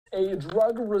A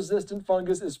drug-resistant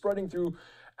fungus is spreading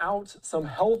throughout some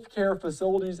healthcare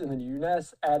facilities in the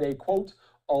U.S. at a, quote,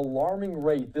 alarming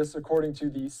rate. This, according to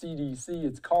the CDC,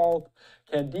 it's called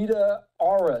Candida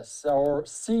Auris or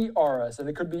CRS, and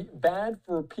it could be bad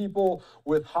for people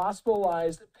with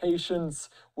hospitalized patients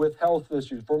with health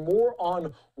issues. For more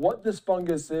on what this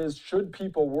fungus is, should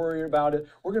people worry about it,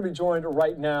 we're going to be joined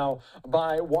right now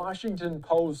by Washington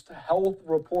Post health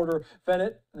reporter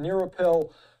Fenit Nirappil.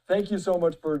 Thank you so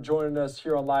much for joining us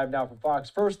here on Live Now from Fox.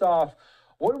 First off,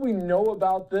 what do we know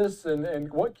about this,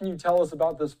 and what can you tell us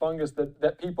about this fungus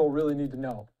that people really need to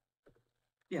know?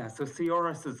 Yeah, so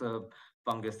Auris is a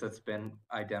fungus that's been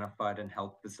identified in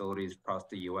health facilities across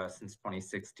the US since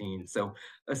 2016. So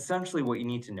essentially what you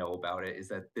need to know about it is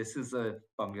that this is a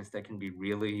fungus that can be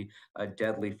really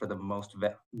deadly for the most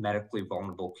medically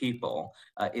vulnerable people.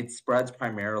 It spreads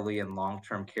primarily in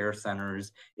long-term care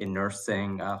centers, in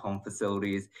nursing home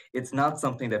facilities. It's not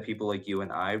something that people like you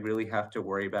and I really have to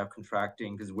worry about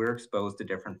contracting because we're exposed to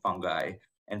different fungi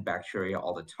and bacteria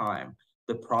all the time.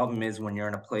 The problem is when you're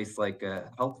in a place like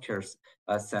a healthcare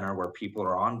center where people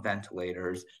are on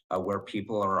ventilators, where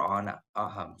people are on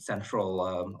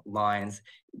central lines,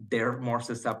 they're more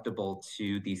susceptible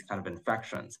to these kind of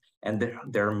infections. And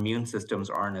their immune systems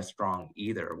aren't as strong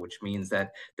either, which means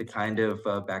that the kind of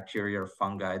bacteria or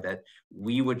fungi that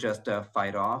we would just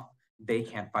fight off, they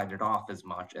can't fight it off as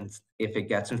much. And if it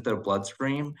gets into their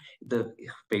bloodstream, the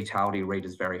fatality rate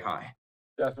is very high.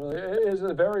 Definitely. It is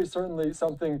very certainly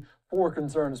something for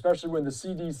concern, especially when the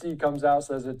CDC comes out,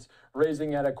 says it's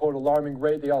raising at a, quote, alarming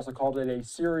rate. They also called it a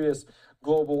serious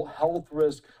global health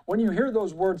risk. When you hear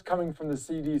those words coming from the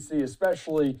CDC,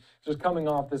 especially just coming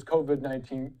off this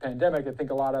COVID-19 pandemic, I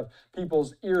think a lot of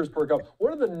people's ears perk up.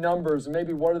 What are the numbers, and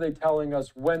maybe what are they telling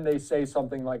us when they say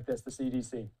something like this, the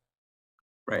CDC?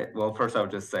 Right. Well, first, I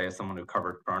would just say, as someone who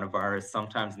covered coronavirus,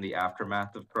 sometimes in the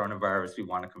aftermath of coronavirus, we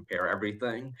want to compare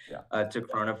everything to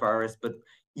coronavirus. But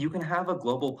you can have a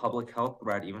global public health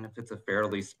threat, even if it's a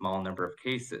fairly small number of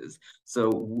cases.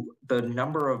 So the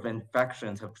number of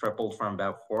infections have tripled from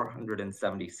about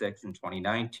 476 in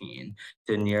 2019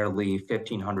 to nearly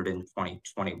 1,500 in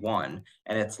 2021.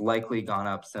 And it's likely gone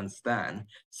up since then.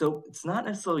 So it's not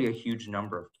necessarily a huge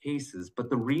number of cases, but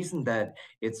the reason that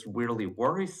it's really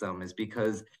worrisome is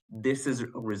because this is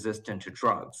resistant to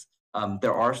drugs.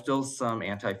 There are still some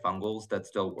antifungals that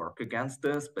still work against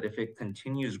this, but if it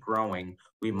continues growing,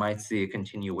 we might see a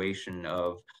continuation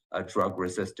of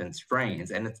drug-resistant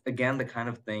strains. And it's, again, the kind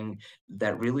of thing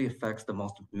that really affects the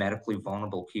most medically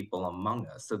vulnerable people among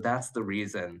us. So that's the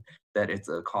reason that it's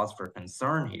a cause for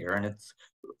concern here. And it's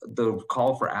the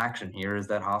call for action here is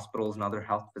that hospitals and other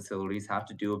health facilities have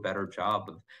to do a better job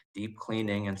of deep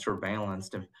cleaning and surveillance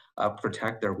to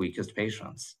protect their weakest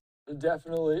patients.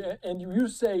 Definitely. And you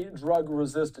say drug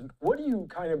resistant. What do you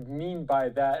kind of mean by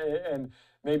that? And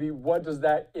maybe what does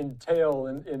that entail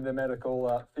in the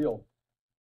medical field?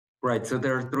 Right. So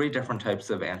there are three different types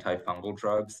of antifungal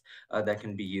drugs that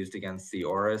can be used against the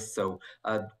Auris. So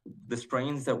the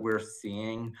strains that we're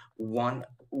seeing, one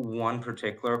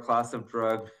particular class of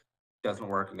drug doesn't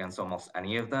work against almost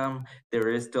any of them. There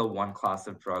is still one class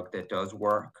of drug that does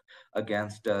work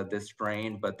against this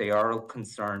strain, but they are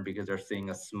concerned because they're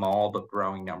seeing a small but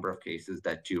growing number of cases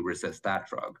that do resist that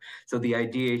drug. So the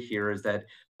idea here is that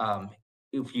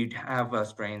if you have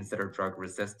strains that are drug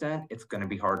resistant, it's going to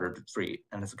be harder to treat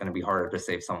and it's going to be harder to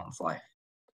save someone's life.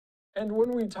 And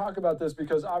when we talk about this,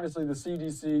 because obviously the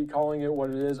CDC calling it what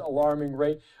it is, alarming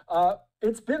rate,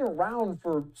 it's been around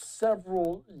for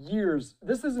several years.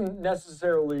 This isn't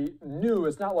necessarily new.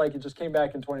 It's not like it just came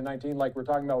back in 2019 like we're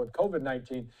talking about with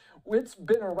COVID-19. It's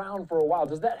been around for a while.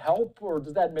 Does that help, or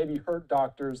does that maybe hurt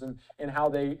doctors and how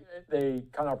they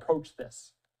kind of approach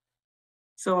this?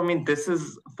 So I mean, this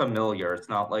is familiar. It's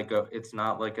not like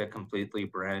a completely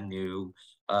brand new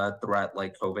threat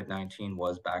like COVID-19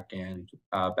 was back in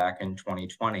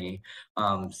 2020.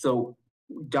 So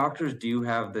doctors do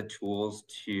have the tools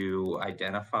to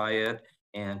identify it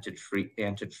and to treat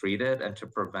it and to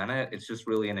prevent it. It's just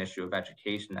really an issue of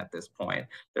education at this point.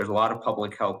 There's a lot of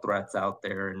public health threats out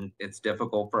there, and it's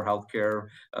difficult for healthcare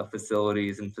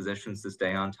facilities and physicians to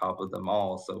stay on top of them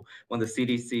all. So when the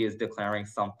CDC is declaring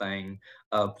something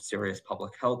a serious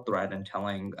public health threat and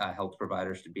telling health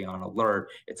providers to be on alert,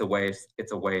 it's a way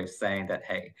of saying that,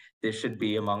 hey, this should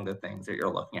be among the things that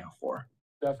you're looking out for.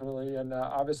 Definitely. And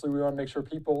obviously, we want to make sure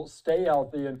people stay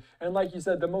healthy. And like you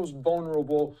said, the most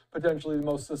vulnerable, potentially the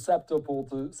most susceptible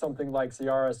to something like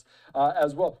CRS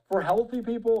as well. For healthy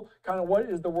people, kind of what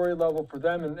is the worry level for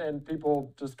them and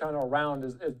people just kind of around?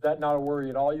 Is that not a worry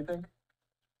at all, you think?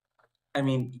 I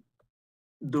mean,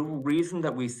 The reason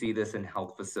that we see this in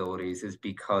health facilities is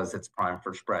because it's prime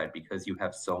for spread, because you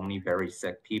have so many very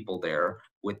sick people there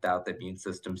without the immune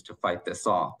systems to fight this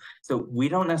off. So we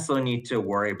don't necessarily need to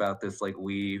worry about this like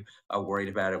we worried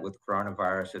about it with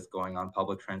coronavirus, just going on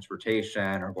public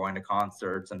transportation or going to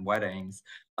concerts and weddings.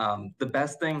 The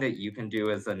best thing that you can do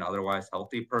as an otherwise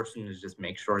healthy person is just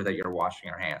make sure that you're washing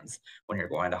your hands when you're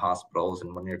going to hospitals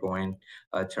and when you're going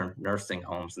to nursing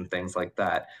homes and things like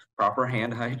that. Proper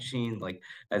hand hygiene, like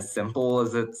as simple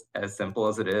as it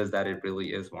is, that it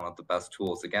really is one of the best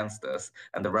tools against this.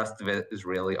 And the rest of it is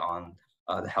really on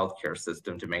the healthcare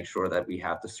system to make sure that we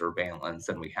have the surveillance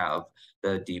and we have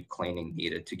the deep cleaning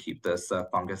needed to keep this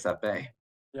fungus at bay.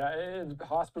 Yeah, and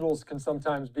hospitals can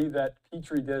sometimes be that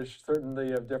petri dish,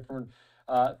 certainly of different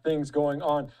things going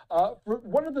on.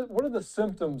 What are the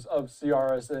symptoms of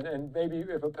CRS, and maybe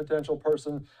if a potential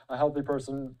person, a healthy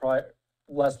person, probably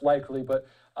less likely, but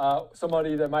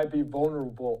somebody that might be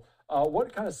vulnerable,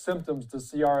 what kind of symptoms does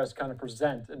CRS kind of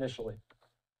present initially?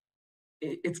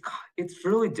 It's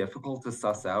really difficult to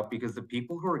suss out because the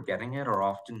people who are getting it are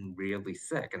often really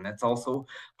sick, and it's also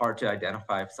hard to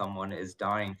identify if someone is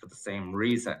dying for the same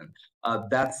reason.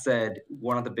 That said,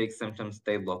 one of the big symptoms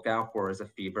they look out for is a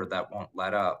fever that won't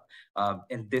let up,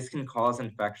 and this can cause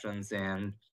infections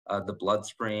in the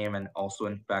bloodstream and also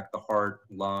infect the heart,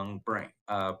 lung,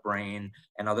 brain,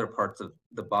 and other parts of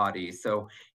the body. So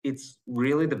it's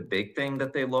really the big thing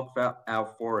that they look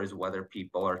out for is whether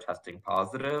people are testing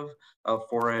positive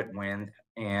for it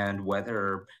and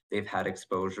whether they've had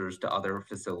exposures to other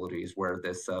facilities where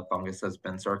this fungus has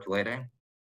been circulating.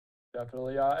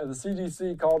 Definitely. The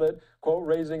CDC called it, quote,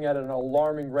 raising at an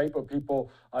alarming rate, but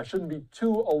people shouldn't be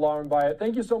too alarmed by it.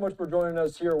 Thank you so much for joining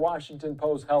us here, Washington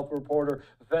Post health reporter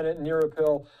Fenit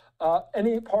Nirappil.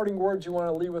 Any parting words you want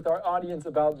to leave with our audience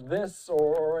about this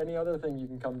or any other thing you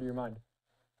can come to your mind?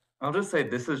 I'll just say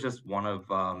this is just one of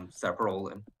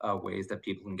several ways that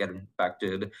people can get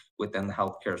infected within the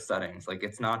healthcare settings. Like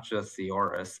it's not just the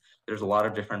Auris. There's a lot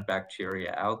of different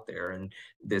bacteria out there, and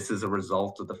this is a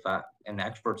result of the fact. And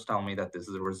experts tell me that this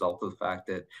is a result of the fact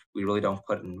that we really don't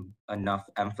put enough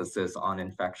emphasis on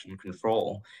infection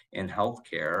control in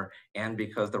healthcare, and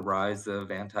because the rise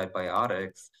of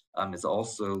antibiotics is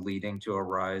also leading to a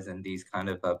rise in these kind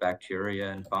of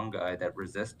bacteria and fungi that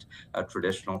resist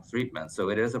traditional treatment. So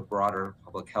it is a broader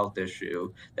public health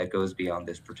issue that goes beyond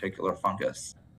this particular fungus.